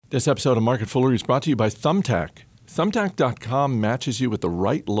This episode of Market Foolery is brought to you by Thumbtack. Thumbtack.com matches you with the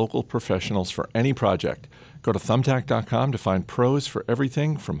right local professionals for any project. Go to Thumbtack.com to find pros for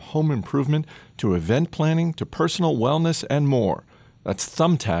everything from home improvement to event planning to personal wellness and more. That's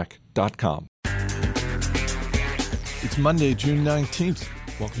Thumbtack.com. It's Monday, June 19th.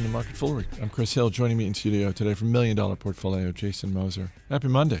 Welcome to Market Foolery. I'm Chris Hill. Joining me in studio today from $1 Million Portfolio, Jason Moser. Happy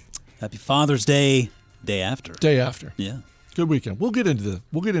Monday. Happy Father's Day. Day after. Day after. Yeah. Good weekend. We'll get into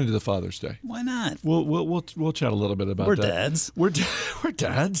the Father's Day. Why not? We'll chat a little bit about that. Dads. We're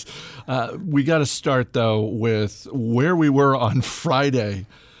dads. We got to start though with where we were on Friday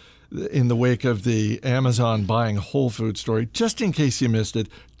in the wake of the Amazon buying Whole Foods story. Just in case you missed it,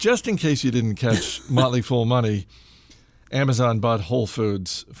 just in case you didn't catch Motley Fool Money, Amazon bought Whole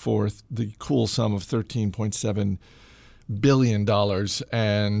Foods for the cool sum of $13.7 billion.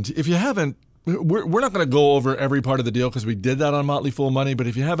 And if you haven't, we're not going to go over every part of the deal because we did that on Motley Fool Money. But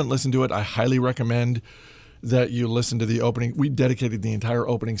if you haven't listened to it, I highly recommend that you listen to the opening. We dedicated the entire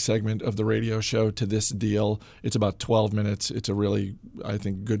opening segment of the radio show to this deal. It's about 12 minutes. It's a really, I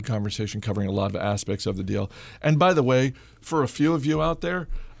think, good conversation covering a lot of aspects of the deal. And by the way, for a few of you out there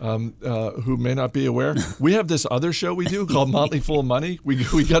who may not be aware, we have this other show we do called Motley Fool Money. We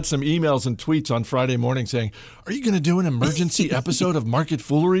got some emails and tweets on Friday morning saying, are you going to do an emergency episode of Market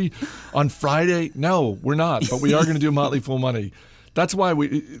Foolery on Friday? No, we're not, but we are going to do Motley Fool Money. That's why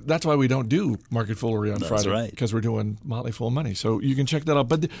we don't do Market Foolery on Friday. Right. Because we're doing Motley Fool Money. So you can check that out.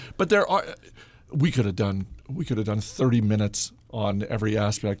 But there are we could have done 30 minutes on every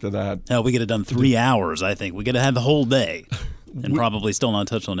aspect of that. Hell, we could have done 3 hours, I think. We could have had the whole day and probably still not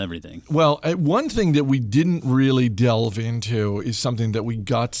touched on everything. Well, one thing that we didn't really delve into is something that we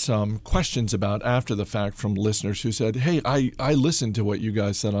got some questions about after the fact from listeners who said, hey, I listened to what you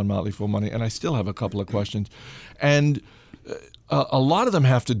guys said on Motley Fool Money, and I still have a couple of questions. And a lot of them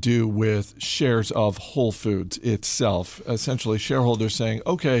have to do with shares of Whole Foods itself. Essentially, shareholders saying,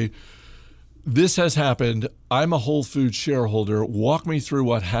 okay, this has happened. I'm a Whole Foods shareholder. Walk me through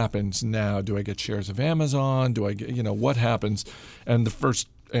what happens now. Do I get shares of Amazon? Do I get, what happens? And the first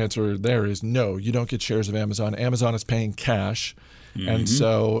answer there is no, you don't get shares of Amazon. Amazon is paying cash.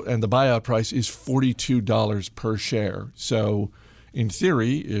 Mm-hmm. And the buyout price is $42 per share. So in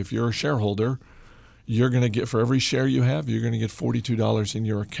theory, if you're a shareholder, you're going to get, for every share you have, you're going to get $42 in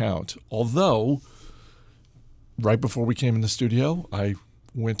your account. Although, right before we came in the studio, I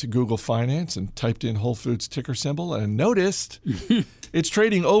went to Google Finance and typed in Whole Foods ticker symbol and noticed it's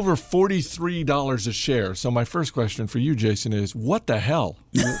trading over $43 a share. So my first question for you, Jason, is what the hell?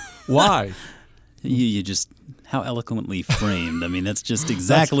 Why? You just, how eloquently framed. I mean, that's just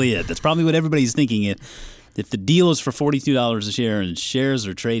exactly it. That's probably what everybody's thinking. If the deal is for $42 a share and shares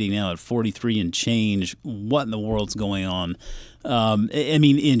are trading now at 43 and change, what in the world's going on? I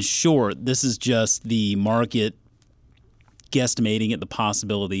mean, in short, this is just the market guesstimating at the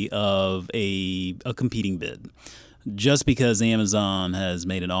possibility of a competing bid. Just because Amazon has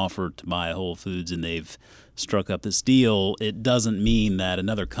made an offer to buy Whole Foods and they've struck up this deal, it doesn't mean that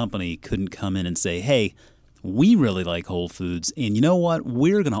another company couldn't come in and say, hey, we really like Whole Foods, and you know what?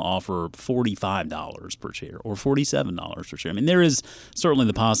 We're going to offer $45 per share or $47 per share. I mean, there is certainly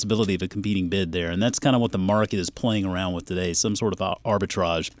the possibility of a competing bid there, and that's kind of what the market is playing around with today, some sort of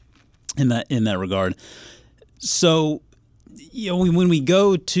arbitrage in that regard. So, when we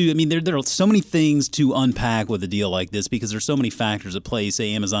go to, I mean, there are so many things to unpack with a deal like this because there's so many factors at play.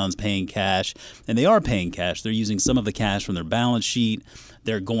 Say Amazon's paying cash, and they are paying cash. They're using some of the cash from their balance sheet.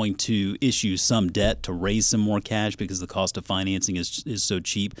 They're going to issue some debt to raise some more cash because the cost of financing is so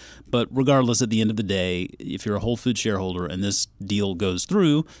cheap. But regardless, at the end of the day, if you're a Whole Foods shareholder and this deal goes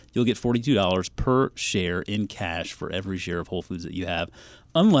through, you'll get $42 per share in cash for every share of Whole Foods that you have,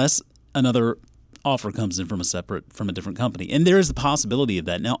 unless another offer comes in from a different company. And there is the possibility of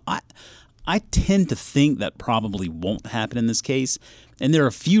that. Now, I tend to think that probably won't happen in this case. And there are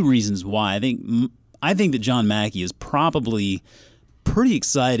a few reasons why. I think that John Mackey is probably pretty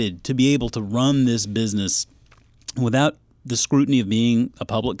excited to be able to run this business without the scrutiny of being a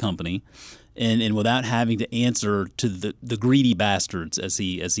public company and without having to answer to the greedy bastards, as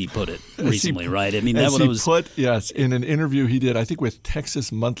he put it recently, right? I mean, that was yes, in an interview he did, I think with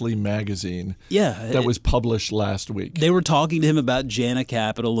Texas Monthly Magazine. Yeah, that was published last week. They were talking to him about Jana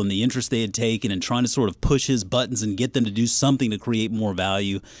Capital and the interest they had taken and trying to sort of push his buttons and get them to do something to create more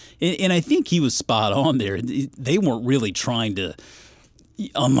value. And I think he was spot on there. They weren't really trying to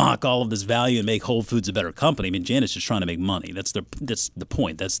unlock all of this value and make Whole Foods a better company. I mean, Janet's just trying to make money. That's the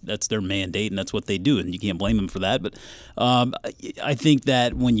point. That's their mandate, and that's what they do, and you can't blame them for that. But I think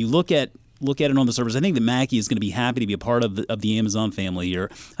that when you look at look at it on the surface, I think that Mackey is going to be happy to be a part of the Amazon family here.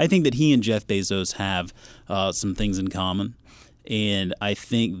 I think that he and Jeff Bezos have some things in common. And I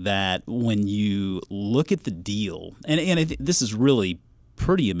think that when you look at the deal, and I think this is really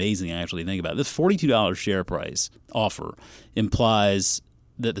pretty amazing, actually, think about it. This $42 share price offer implies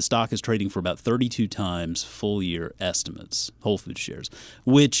that the stock is trading for about 32 times full year estimates, Whole Foods shares,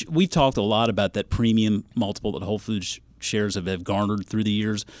 which we've talked a lot about that premium multiple that Whole Foods shares have garnered through the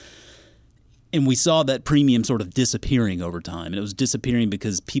years. And we saw that premium sort of disappearing over time. And it was disappearing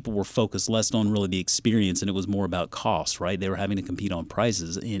because people were focused less on really the experience and it was more about cost, right? They were having to compete on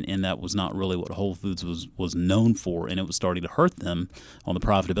prices, and that was not really what Whole Foods was known for, and it was starting to hurt them on the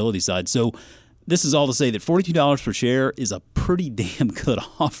profitability side. So this is all to say that $42 per share is a pretty damn good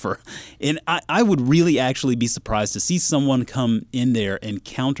offer. And I would really actually be surprised to see someone come in there and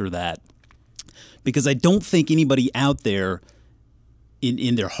counter that, because I don't think anybody out there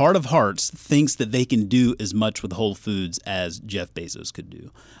in their heart of hearts thinks that they can do as much with Whole Foods as Jeff Bezos could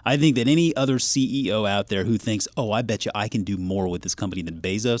do. I think that any other CEO out there who thinks, oh, I bet you I can do more with this company than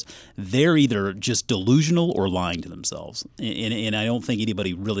Bezos, they're either just delusional or lying to themselves. And I don't think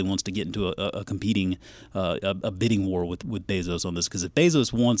anybody really wants to get into a competing, a bidding war with Bezos on this, because if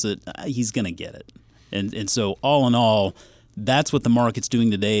Bezos wants it, he's going to get it. And so all in all, that's what the market's doing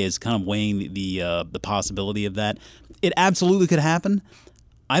today, is kind of weighing the possibility of that. It absolutely could happen.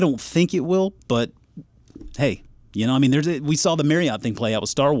 I don't think it will, but hey, I mean, we saw the Marriott thing play out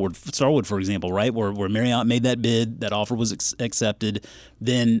with Starwood, for example, right, where Marriott made that bid, that offer was accepted.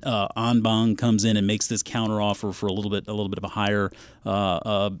 Then Anbang comes in and makes this counter offer for a little bit of a higher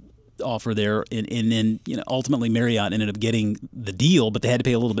offer there, and then ultimately Marriott ended up getting the deal, but they had to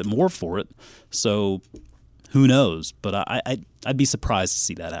pay a little bit more for it. So who knows? But I'd be surprised to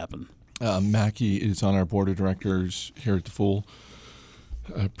see that happen. Mackey is on our board of directors here at the Fool.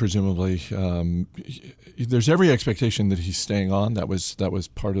 Presumably, there's every expectation that he's staying on. That was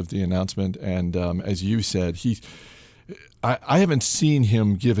part of the announcement. And as you said, I haven't seen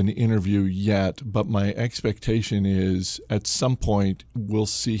him give an interview yet, but my expectation is at some point we'll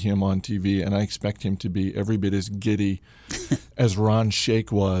see him on TV, and I expect him to be every bit as giddy as Ron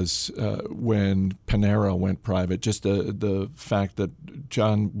Shaich was when Panera went private. Just the fact that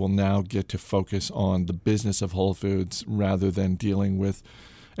John will now get to focus on the business of Whole Foods rather than dealing with,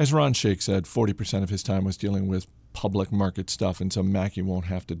 as Ron Shaich said, 40% of his time was dealing with public market stuff, and so Mackey won't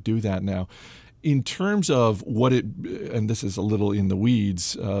have to do that now. In terms of and this is a little in the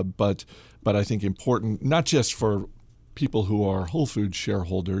weeds, but I think important, not just for people who are Whole Foods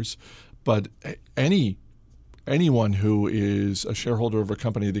shareholders, but anyone who is a shareholder of a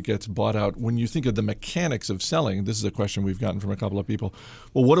company that gets bought out. When you think of the mechanics of selling, this is a question we've gotten from a couple of people.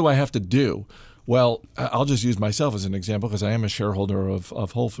 Well, what do I have to do? Well, I'll just use myself as an example because I am a shareholder of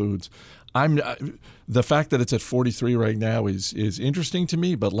Whole Foods. The fact that it's at 43 right now is interesting to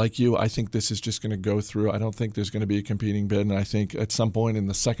me, but like you, I think this is just going to go through. I don't think there's going to be a competing bid, and I think at some point in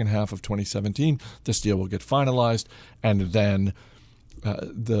the second half of 2017, this deal will get finalized, and then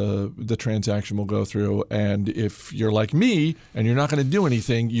the transaction will go through. And if you're like me and you're not going to do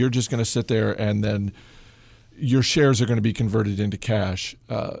anything, you're just going to sit there, and then your shares are going to be converted into cash.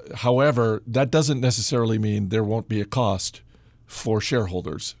 However, that doesn't necessarily mean there won't be a cost for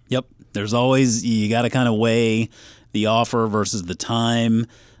shareholders. Yep. There's always, you got to kind of weigh the offer versus the time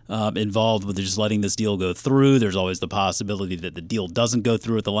involved with just letting this deal go through. There's always the possibility that the deal doesn't go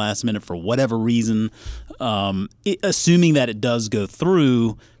through at the last minute for whatever reason. Assuming that it does go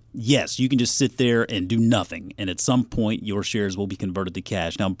through, yes, you can just sit there and do nothing, and at some point your shares will be converted to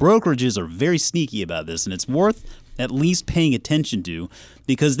cash. Now, brokerages are very sneaky about this, and it's worth at least paying attention to,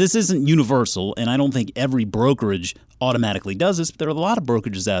 because this isn't universal, and I don't think every brokerage automatically does this, but there are a lot of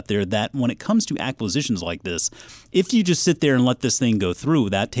brokerages out there that when it comes to acquisitions like this, if you just sit there and let this thing go through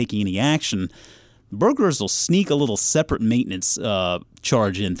without taking any action, brokers will sneak a little separate maintenance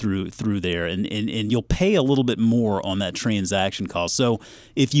charge in through there, and you'll pay a little bit more on that transaction cost. So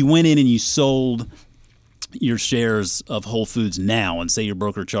if you went in and you sold your shares of Whole Foods now, and say your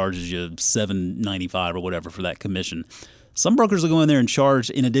broker charges you $7.95 or whatever for that commission, some brokers will go in there and charge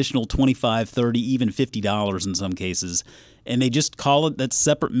an additional $25, $30, even $50 in some cases, and they just call it that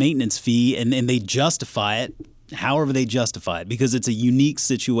separate maintenance fee, and they justify it however they justify it, because it's a unique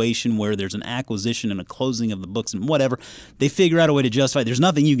situation where there's an acquisition and a closing of the books and whatever. They figure out a way to justify it. There's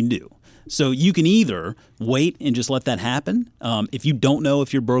nothing you can do. So you can either wait and just let that happen. If you don't know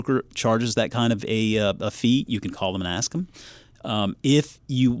if your broker charges that kind of a fee, you can call them and ask them. If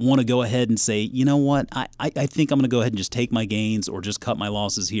you want to go ahead and say, you know what, I think I'm going to go ahead and just take my gains or just cut my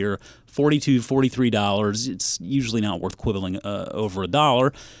losses here, $42, $43, it's usually not worth quibbling over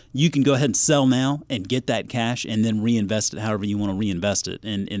 $1. You can go ahead and sell now and get that cash and then reinvest it however you want to reinvest it.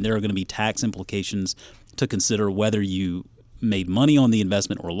 And there are going to be tax implications to consider whether you made money on the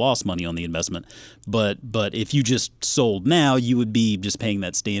investment or lost money on the investment. But if you just sold now, you would be just paying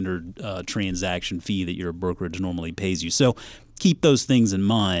that standard transaction fee that your brokerage normally pays you. So keep those things in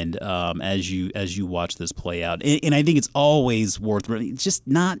mind as you watch this play out. And I think it's always worth. It's just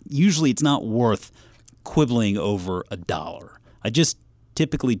not usually. It's not worth quibbling over $1. I just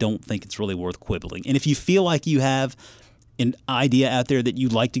typically don't think it's really worth quibbling. And if you feel like you have an idea out there that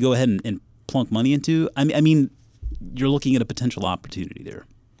you'd like to go ahead and plunk money into, I mean, you're looking at a potential opportunity there.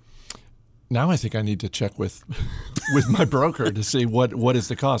 Now I think I need to check with my broker to see what is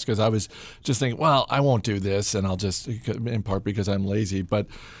the cost, because I was just thinking, well, I won't do this, and I'll just, in part because I'm lazy. But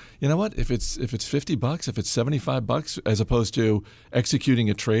you know what? If it's $50, if it's $75, as opposed to executing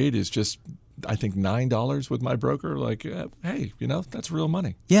a trade is just, I think, $9 with my broker. Like, hey, that's real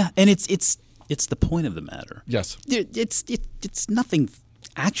money. Yeah, and it's the point of the matter. Yes, it's nothing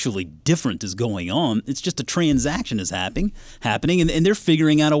actually different is going on. It's just a transaction is happening, and they're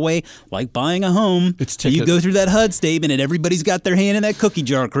figuring out a way, like buying a home. You go through that HUD statement, and everybody's got their hand in that cookie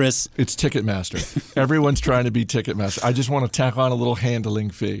jar, Chris. It's Ticketmaster. Everyone's trying to be Ticketmaster. I just want to tack on a little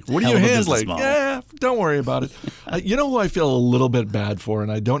handling fee. What are you handling? Yeah, don't worry about it. You know who I feel a little bit bad for,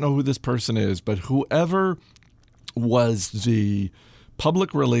 and I don't know who this person is, but whoever was the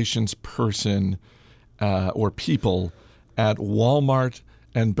public relations person or people at Walmart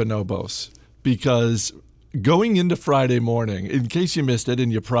and Bonobos, because going into Friday morning, in case you missed it, and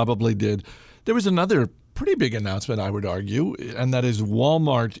you probably did, there was another pretty big announcement, I would argue, and that is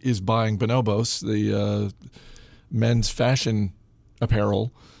Walmart is buying Bonobos, the men's fashion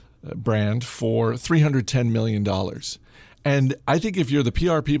apparel brand, for $310 million. And I think if you're the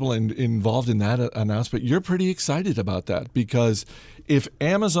PR people involved in that announcement, you're pretty excited about that, because if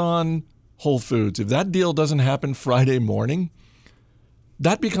Amazon, Whole Foods, if that deal doesn't happen Friday morning,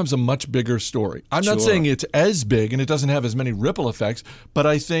 that becomes a much bigger story. I'm not saying it's as big and it doesn't have as many ripple effects, but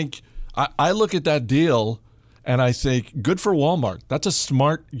I think I look at that deal and I think, good for Walmart. That's a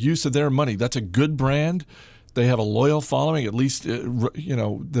smart use of their money. That's a good brand. They have a loyal following. At least,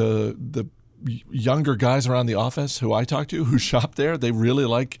 the younger guys around the office who I talk to who shop there, they really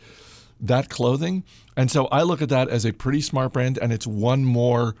like that clothing. And so I look at that as a pretty smart brand, and it's one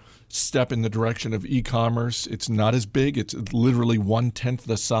more step in the direction of e-commerce. It's not as big. It's literally 1/10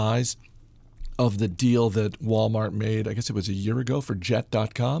 the size of the deal that Walmart made, I guess it was a year ago, for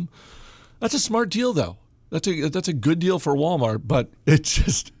Jet.com. That's a smart deal, though. That's a good deal for Walmart, but it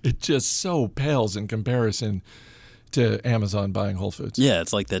just so pales in comparison to Amazon buying Whole Foods. Yeah,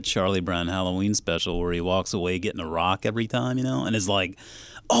 it's like that Charlie Brown Halloween special where he walks away getting a rock every time, and is like,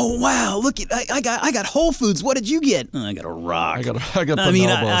 oh wow, look at I got Whole Foods. What did you get? Oh, I got a rock. I got Bonobos. I mean,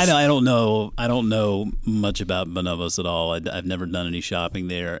 I don't know much about Bonobos at all. I've never done any shopping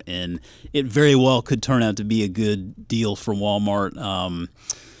there, and it very well could turn out to be a good deal for Walmart.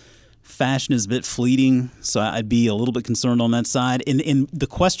 Fashion is a bit fleeting, so I'd be a little bit concerned on that side. And the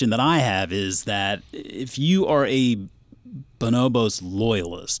question that I have is that if you are a Bonobos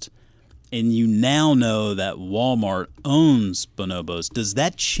loyalist and you now know that Walmart owns Bonobos, does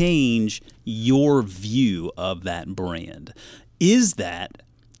that change your view of that brand? Is that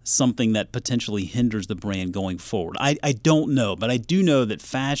something that potentially hinders the brand going forward? I don't know, but I do know that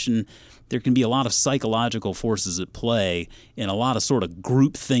fashion, there can be a lot of psychological forces at play and a lot of sort of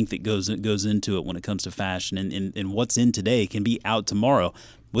groupthink that goes into it when it comes to fashion, and what's in today can be out tomorrow.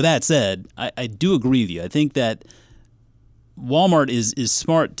 With that said, I do agree with you. I think that Walmart is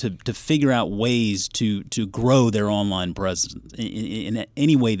smart to figure out ways to grow their online presence in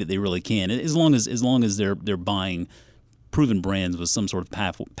any way that they really can, as long as they're buying proven brands with some sort of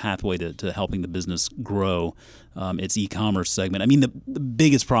pathway to helping the business grow its e-commerce segment. I mean, the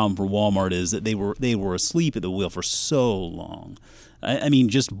biggest problem for Walmart is that they were asleep at the wheel for so long. I mean,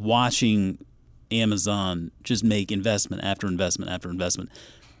 just watching Amazon just make investment after investment after investment.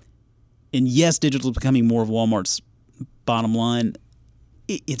 And yes, digital is becoming more of Walmart's bottom line.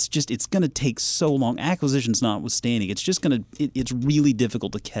 It's going to take so long. Acquisitions notwithstanding, it's really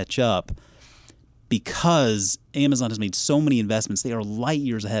difficult to catch up, because Amazon has made so many investments. They are light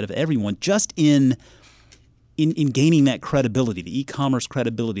years ahead of everyone just in gaining that credibility, the e-commerce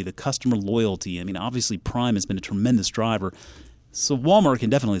credibility, the customer loyalty. I mean, obviously Prime has been a tremendous driver. So Walmart can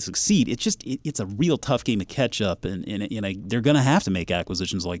definitely succeed. It's a real tough game to catch up, and they're going to have to make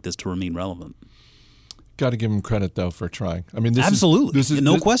acquisitions like this to remain relevant. got to give them credit, though, for trying. I mean, absolutely,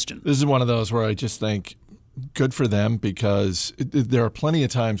 no question. This is one of those where I just think good for them, because there are plenty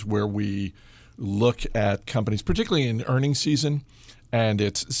of times where we look at companies, particularly in earnings season, and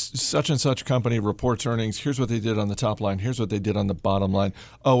it's such and such company reports earnings. Here's what they did on the top line. Here's what they did on the bottom line.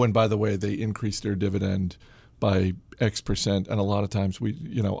 Oh, and by the way, they increased their dividend by X%. And a lot of times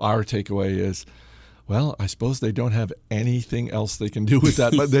our takeaway is, well, I suppose they don't have anything else they can do with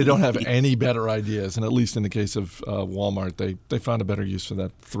that, but they don't have any better ideas. And at least in the case of Walmart, they found a better use for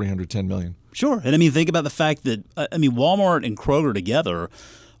that $310 million. Sure. And I mean, think about the fact that, Walmart and Kroger together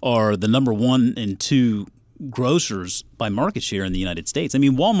are the number 1 and 2 grocers by market share in the United States. I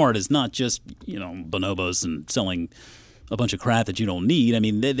mean, Walmart is not just, bonobos and selling a bunch of crap that you don't need. I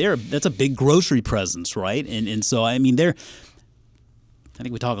mean, that's a big grocery presence, right? And so, I mean, I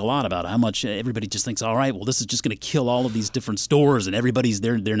think we talk a lot about how much everybody just thinks, all right, well, this is just going to kill all of these different stores and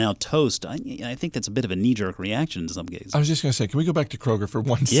they're now toast. I think that's a bit of a knee-jerk reaction in some cases. I was just going to say, can we go back to Kroger for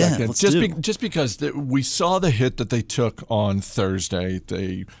 1 second? Let's just because we saw the hit that they took on Thursday.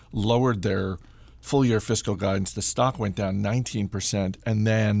 They lowered their full-year fiscal guidance. The stock went down 19%. And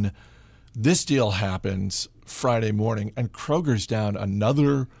then this deal happens Friday morning, and Kroger's down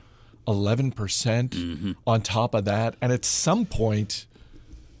another 11% on top of that. And at some point,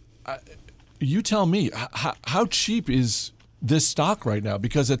 you tell me, how cheap is this stock right now?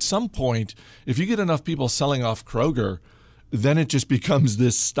 Because at some point, if you get enough people selling off Kroger, then it just becomes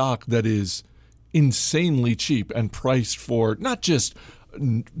this stock that is insanely cheap and priced for not just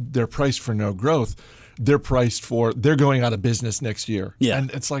they're priced for no growth, they're priced for they're going out of business next year. Yeah.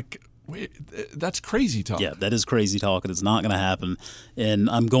 And it's like, that's crazy talk. Yeah, that is crazy talk, and it's not going to happen. And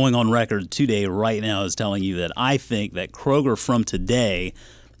I'm going on record today right now as telling you that I think that Kroger from today,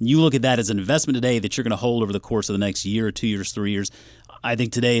 you look at that as an investment today that you're going to hold over the course of the next year, 2 years, 3 years. I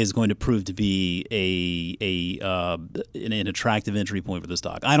think today is going to prove to be an attractive entry point for the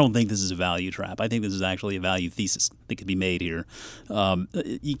stock. I don't think this is a value trap. I think this is actually a value thesis that could be made here.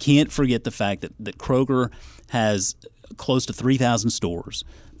 You can't forget the fact that Kroger has close to 3,000 stores.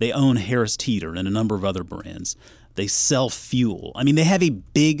 They own Harris Teeter and a number of other brands. They sell fuel. I mean, they have a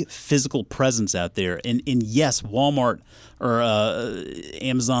big physical presence out there. And yes, Walmart or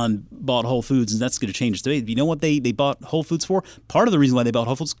Amazon bought Whole Foods, and that's going to change today. You know what they bought Whole Foods for? Part of the reason why they bought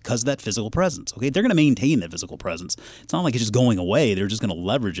Whole Foods is because of that physical presence. Okay, they're going to maintain that physical presence. It's not like it's just going away. They're just going to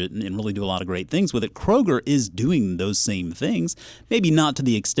leverage it and really do a lot of great things with it. Kroger is doing those same things, maybe not to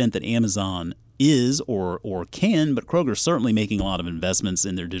the extent that Amazon is or can, but Kroger's certainly making a lot of investments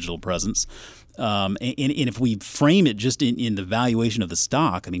in their digital presence. And if we frame it just in the valuation of the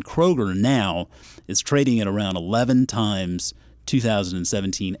stock, I mean, Kroger now is trading at around 11 times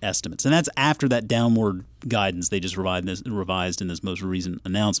 2017 estimates. And that's after that downward guidance they just revised in this most recent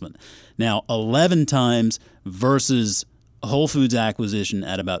announcement. Now, 11 times versus Whole Foods acquisition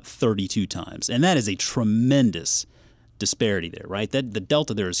at about 32 times. And that is a tremendous disparity there, right? The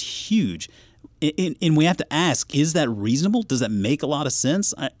delta there is huge. And we have to ask, is that reasonable? Does that make a lot of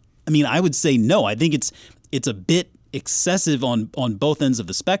sense? I mean, I would say no. I think it's a bit excessive on both ends of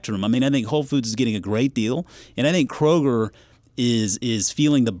the spectrum. I mean, I think Whole Foods is getting a great deal, and I think Kroger is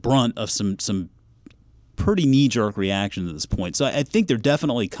feeling the brunt of some pretty knee-jerk reactions at this point. So I think there are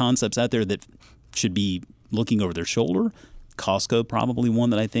definitely concepts out there that should be looking over their shoulder. Costco probably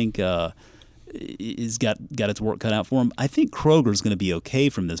one that I think is got its work cut out for them. I think Kroger is going to be okay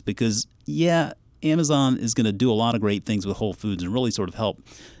from this because, yeah, Amazon is going to do a lot of great things with Whole Foods and really sort of help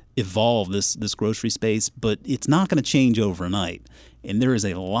evolve this grocery space, but it's not going to change overnight. And there is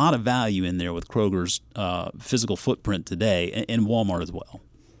a lot of value in there with Kroger's physical footprint today and Walmart as well.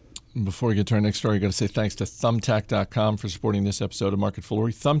 Before we get to our next story, I got to say thanks to Thumbtack.com for supporting this episode of Market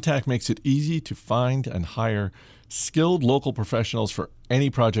Foolery. Thumbtack makes it easy to find and hire skilled local professionals for any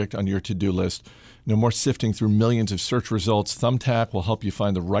project on your to-do list. No more sifting through millions of search results. Thumbtack will help you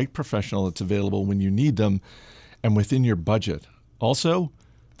find the right professional that's available when you need them and within your budget. Also,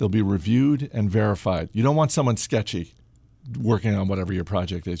 they'll be reviewed and verified. You don't want someone sketchy working on whatever your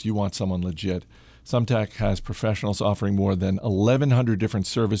project is. You want someone legit. Thumbtack has professionals offering more than 1,100 different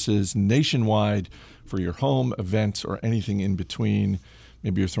services nationwide for your home, events, or anything in between.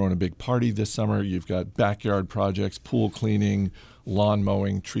 Maybe you're throwing a big party this summer. You've got backyard projects, pool cleaning, lawn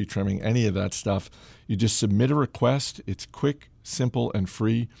mowing, tree trimming, any of that stuff. You just submit a request. It's quick, simple, and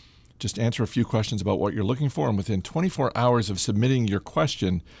free. Just answer a few questions about what you're looking for, and within 24 hours of submitting your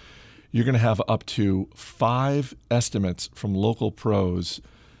question, you're going to have up to 5 estimates from local pros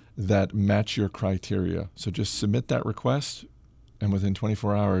that match your criteria. So just submit that request, and within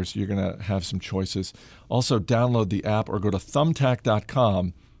 24 hours, you're going to have some choices. Also, download the app or go to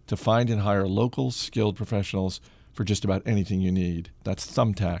thumbtack.com to find and hire local, skilled professionals for just about anything you need. That's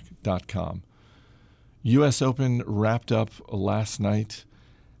Thumbtack.com. U.S. Open wrapped up last night,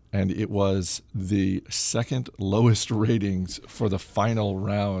 and it was the second lowest ratings for the final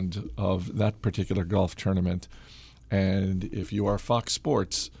round of that particular golf tournament. And if you are Fox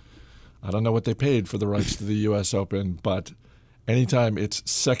Sports, I don't know what they paid for the rights to the U.S. Open, but anytime it's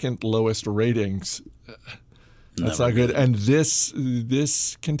second lowest ratings, that's not good. And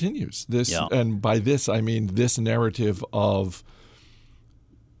this continues. And by this I mean this narrative of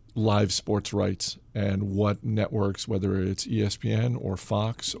live sports rights and what networks, whether it's ESPN or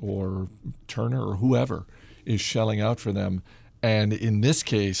Fox or Turner or whoever, is shelling out for them. And in this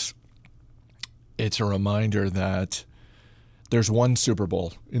case, it's a reminder that there's one Super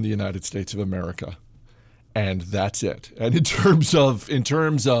Bowl in the United States of America, and that's it. And in terms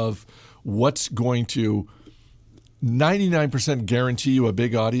of what's going to 99% guarantee you a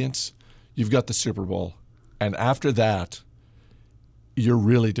big audience, you've got the Super Bowl. And after that, you're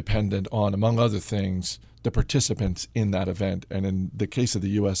really dependent on, among other things, the participants in that event. And in the case of the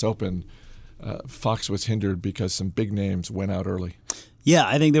U.S. Open, Fox was hindered because some big names went out early. Yeah,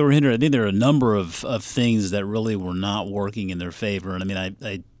 I think they were hindered. I think there are a number of things that really were not working in their favor. And I mean,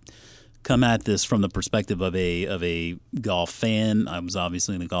 I come at this from the perspective of a golf fan. I was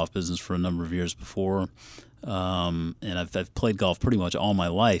obviously in the golf business for a number of years before, and I've played golf pretty much all my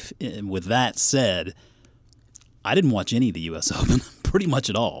life. And with that said, I didn't watch any of the U.S. Open pretty much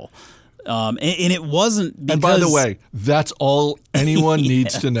at all. And it wasn't because... And by the way, that's all anyone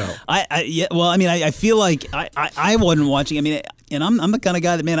needs to know. I feel like I wasn't watching. I mean, and I'm the kind of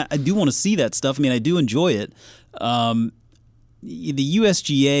guy that, man, I do want to see that stuff. I mean, I do enjoy it. The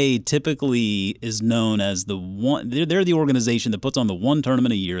USGA typically is known as the one. They're the organization that puts on the one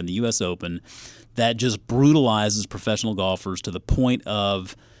tournament a year in the U.S. Open that just brutalizes professional golfers to the point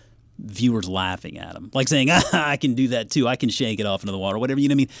of viewers laughing at them, like saying, I can do that too. I can shake it off into the water, whatever. You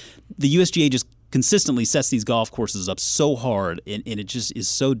know what I mean? The USGA just consistently sets these golf courses up so hard, and it just is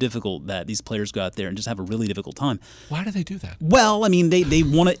so difficult that these players go out there and just have a really difficult time. Why do they do that? Well, I mean, they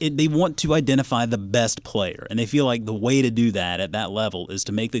want to identify the best player, and they feel like the way to do that at that level is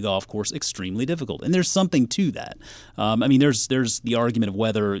to make the golf course extremely difficult. And there's something to that. I mean, there's the argument of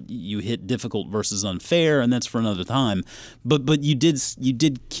whether you hit difficult versus unfair, and that's for another time. But you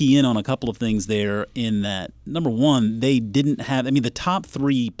did key in on a couple of things there. In that, number one, they didn't have. I mean, the top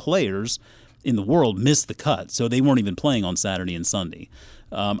three players in the world missed the cut, so they weren't even playing on Saturday and Sunday.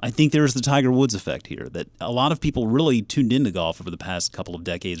 I think there's the Tiger Woods effect here, that a lot of people really tuned into golf over the past couple of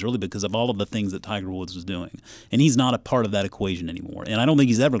decades, really because of all of the things that Tiger Woods was doing. And he's not a part of that equation anymore. And I don't think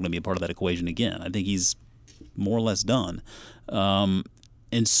he's ever going to be a part of that equation again. I think he's more or less done.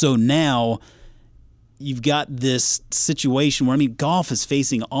 And so now you've got this situation where, I mean, golf is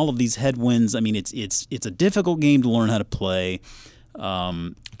facing all of these headwinds. I mean, it's a difficult game to learn how to play.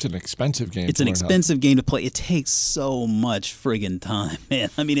 It's an expensive game. It's an expensive game to play. It takes so much friggin' time,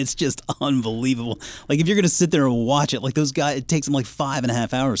 man. I mean, it's just unbelievable. Like, if you're going to sit there and watch it, like those guys, it takes them like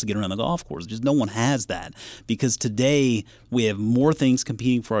 5.5 hours to get around the golf course. Just no one has that, because today we have more things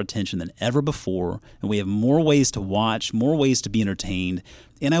competing for our attention than ever before, and we have more ways to watch, more ways to be entertained.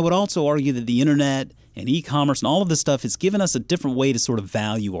 And I would also argue that the internet and e-commerce and all of this stuff has given us a different way to sort of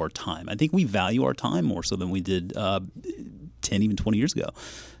value our time. I think we value our time more so than we did 10, even 20 years ago.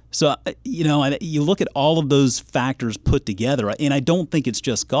 So, you look at all of those factors put together, and I don't think it's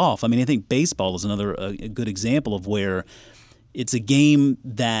just golf. I mean, I think baseball is another a good example of where it's a game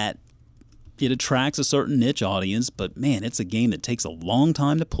that it attracts a certain niche audience, but, man, it's a game that takes a long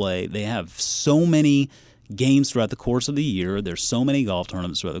time to play. They have so many games throughout the course of the year. There's so many golf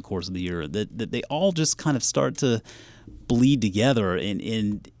tournaments throughout the course of the year that they all just kind of start to bleed together,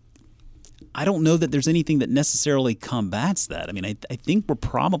 and I don't know that there's anything that necessarily combats that. I mean, I think we're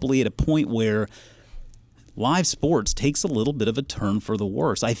probably at a point where live sports takes a little bit of a turn for the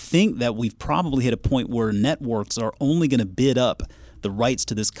worse. I think that we've probably hit a point where networks are only going to bid up the rights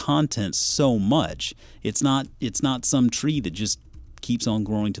to this content so much. It's not some tree that just keeps on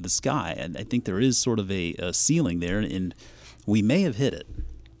growing to the sky. And I think there is sort of a ceiling there, and we may have hit it.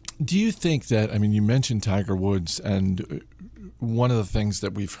 Do you think that, I mean, you mentioned Tiger Woods, and one of the things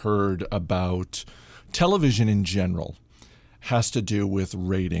that we've heard about television in general has to do with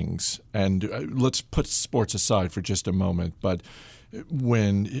ratings. And let's put sports aside for just a moment. But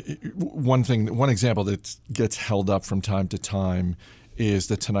when one example that gets held up from time to time is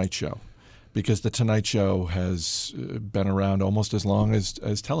The Tonight Show, because The Tonight Show has been around almost as long as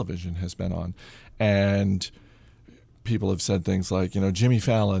television has been on. And people have said things like, Jimmy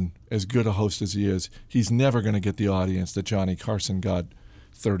Fallon, as good a host as he is, he's never going to get the audience that Johnny Carson got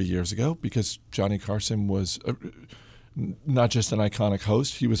 30 years ago because Johnny Carson was not just an iconic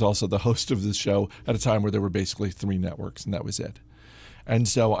host, he was also the host of the show at a time where there were basically 3 networks, and that was it. And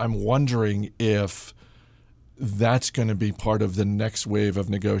so I'm wondering if that's going to be part of the next wave of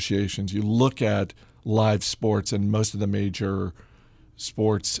negotiations. You look at live sports, and most of the major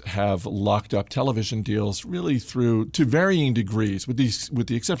sports have locked up television deals really through, to varying degrees, with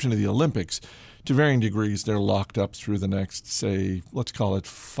the exception of the Olympics, to varying degrees, they're locked up through the next, say, let's call it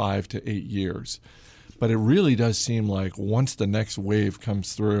 5 to 8 years. But it really does seem like once the next wave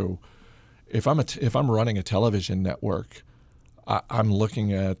comes through, if I'm running a television network, I'm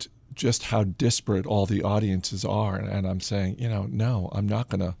looking at just how disparate all the audiences are, and I'm saying, no, I'm not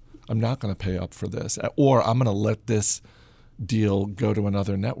gonna pay up for this, or I'm gonna let this deal go to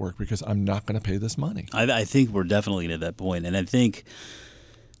another network because I'm not going to pay this money. I think we're definitely at that point, and I think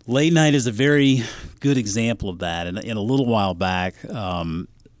late night is a very good example of that. And a little while back,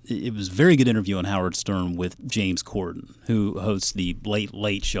 it was a very good interview on Howard Stern with James Corden, who hosts the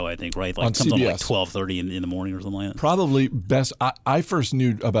Late Show, I think, right? Like on comes CBS. On like 12:30 in the morning or something like that. Probably best. I first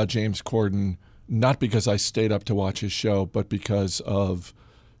knew about James Corden not because I stayed up to watch his show, but because of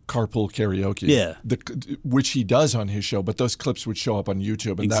Carpool Karaoke, which he does on his show, but those clips would show up on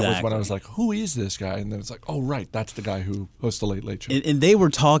YouTube, and that was when I was like, who is this guy? And then it's like, oh, right, that's the guy who hosts the Late Late Show. And they were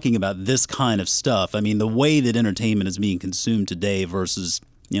talking about this kind of stuff. I mean, the way that entertainment is being consumed today versus,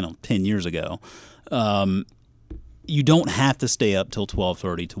 10 years ago, you don't have to stay up till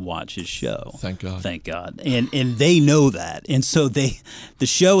 12:30 to watch his show. Thank God. Thank God. And they know that. And so the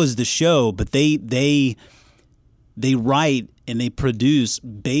show is the show, but they write and they produce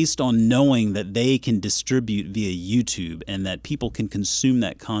based on knowing that they can distribute via YouTube and that people can consume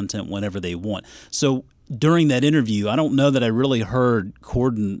that content whenever they want. So during that interview, I don't know that I really heard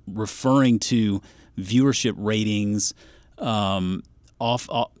Corden referring to viewership ratings off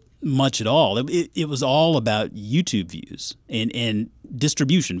much at all. It was all about YouTube views and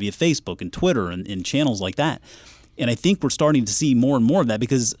distribution via Facebook and Twitter and channels like that. And I think we're starting to see more and more of that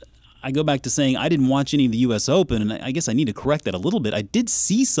because I go back to saying I didn't watch any of the U.S. Open, and I guess I need to correct that a little bit. I did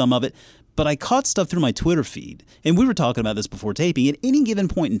see some of it, but I caught stuff through my Twitter feed. And we were talking about this before taping. At any given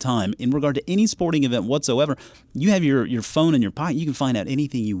point in time, in regard to any sporting event whatsoever, you have your phone in your pocket. You can find out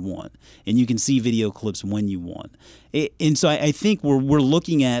anything you want, and you can see video clips when you want. And so I think we're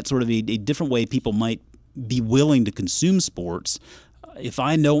looking at sort of a different way people might be willing to consume sports. If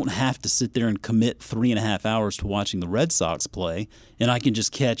I don't have to sit there and commit 3.5 hours to watching the Red Sox play, and I can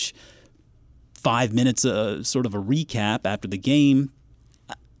just catch 5 minutes, sort of a recap after the game,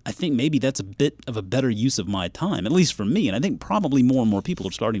 I think maybe that's a bit of a better use of my time, at least for me. And I think probably more and more people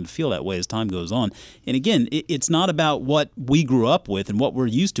are starting to feel that way as time goes on. And again, it's not about what we grew up with and what we're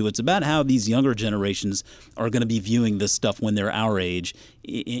used to. It's about how these younger generations are going to be viewing this stuff when they're our age.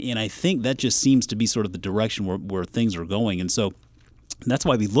 And I think that just seems to be sort of the direction where things are going. And so that's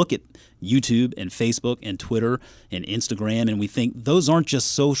why we look at YouTube and Facebook and Twitter and Instagram, and we think those aren't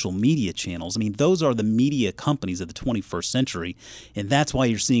just social media channels. I mean, those are the media companies of the 21st century, and that's why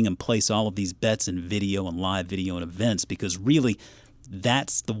you're seeing them place all of these bets in video and live video and events, because really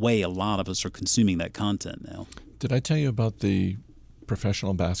that's the way a lot of us are consuming that content now. Did I tell you about the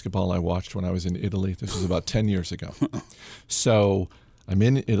professional basketball I watched when I was in Italy? This was about 10 years ago. So I'm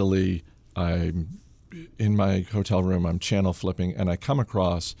in Italy. I'm in my hotel room, I'm channel flipping, and I come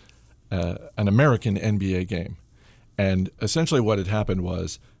across an American NBA game. And essentially what had happened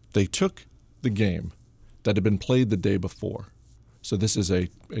was they took the game that had been played the day before. So this is a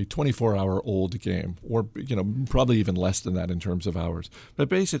 24-hour-old game, or probably even less than that in terms of hours. But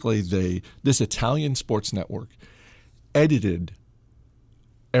basically this Italian sports network edited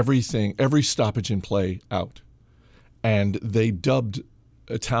every stoppage in play out. And they dubbed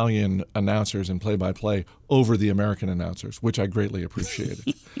Italian announcers and play-by-play over the American announcers, which I greatly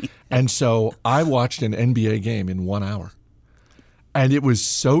appreciated. And so I watched an NBA game in 1 hour. And it was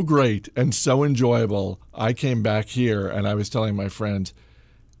so great and so enjoyable. I came back here and I was telling my friends,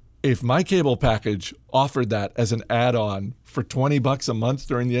 if my cable package offered that as an add-on for $20 a month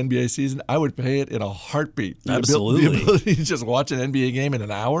during the NBA season, I would pay it in a heartbeat. Absolutely. The ability to just watch an NBA game in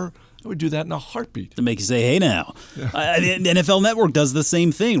an hour, I would do that in a heartbeat. To make you say, hey now. Yeah. The NFL Network does the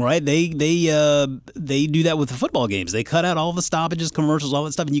same thing, right? They do that with the football games. They cut out all the stoppages, commercials, all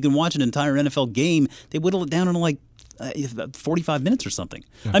that stuff, and you can watch an entire NFL game. They whittle it down into like 45 minutes or something.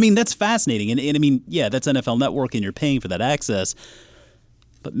 Yeah. I mean, that's fascinating. And I mean, yeah, that's NFL Network and you're paying for that access.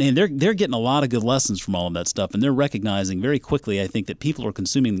 But, man, they're getting a lot of good lessons from all of that stuff, and they're recognizing very quickly, I think, that people are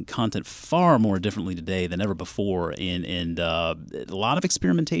consuming content far more differently today than ever before, and a lot of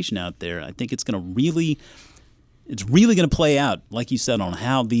experimentation out there. I think it's going to really it's really going to play out, like you said, on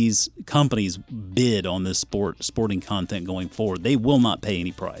how these companies bid on this sporting content going forward. They will not pay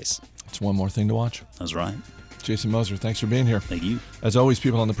any price. It's one more thing to watch. That's right. Jason Moser, thanks for being here. Thank you. As always,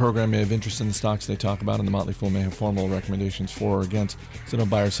 people on the program may have interest in the stocks they talk about, and the Motley Fool may have formal recommendations for or against, so don't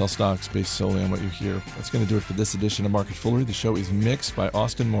buy or sell stocks based solely on what you hear. That's going to do it for this edition of Market Foolery. The show is mixed by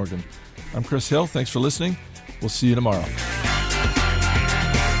Austin Morgan. I'm Chris Hill. Thanks for listening. We'll see you tomorrow.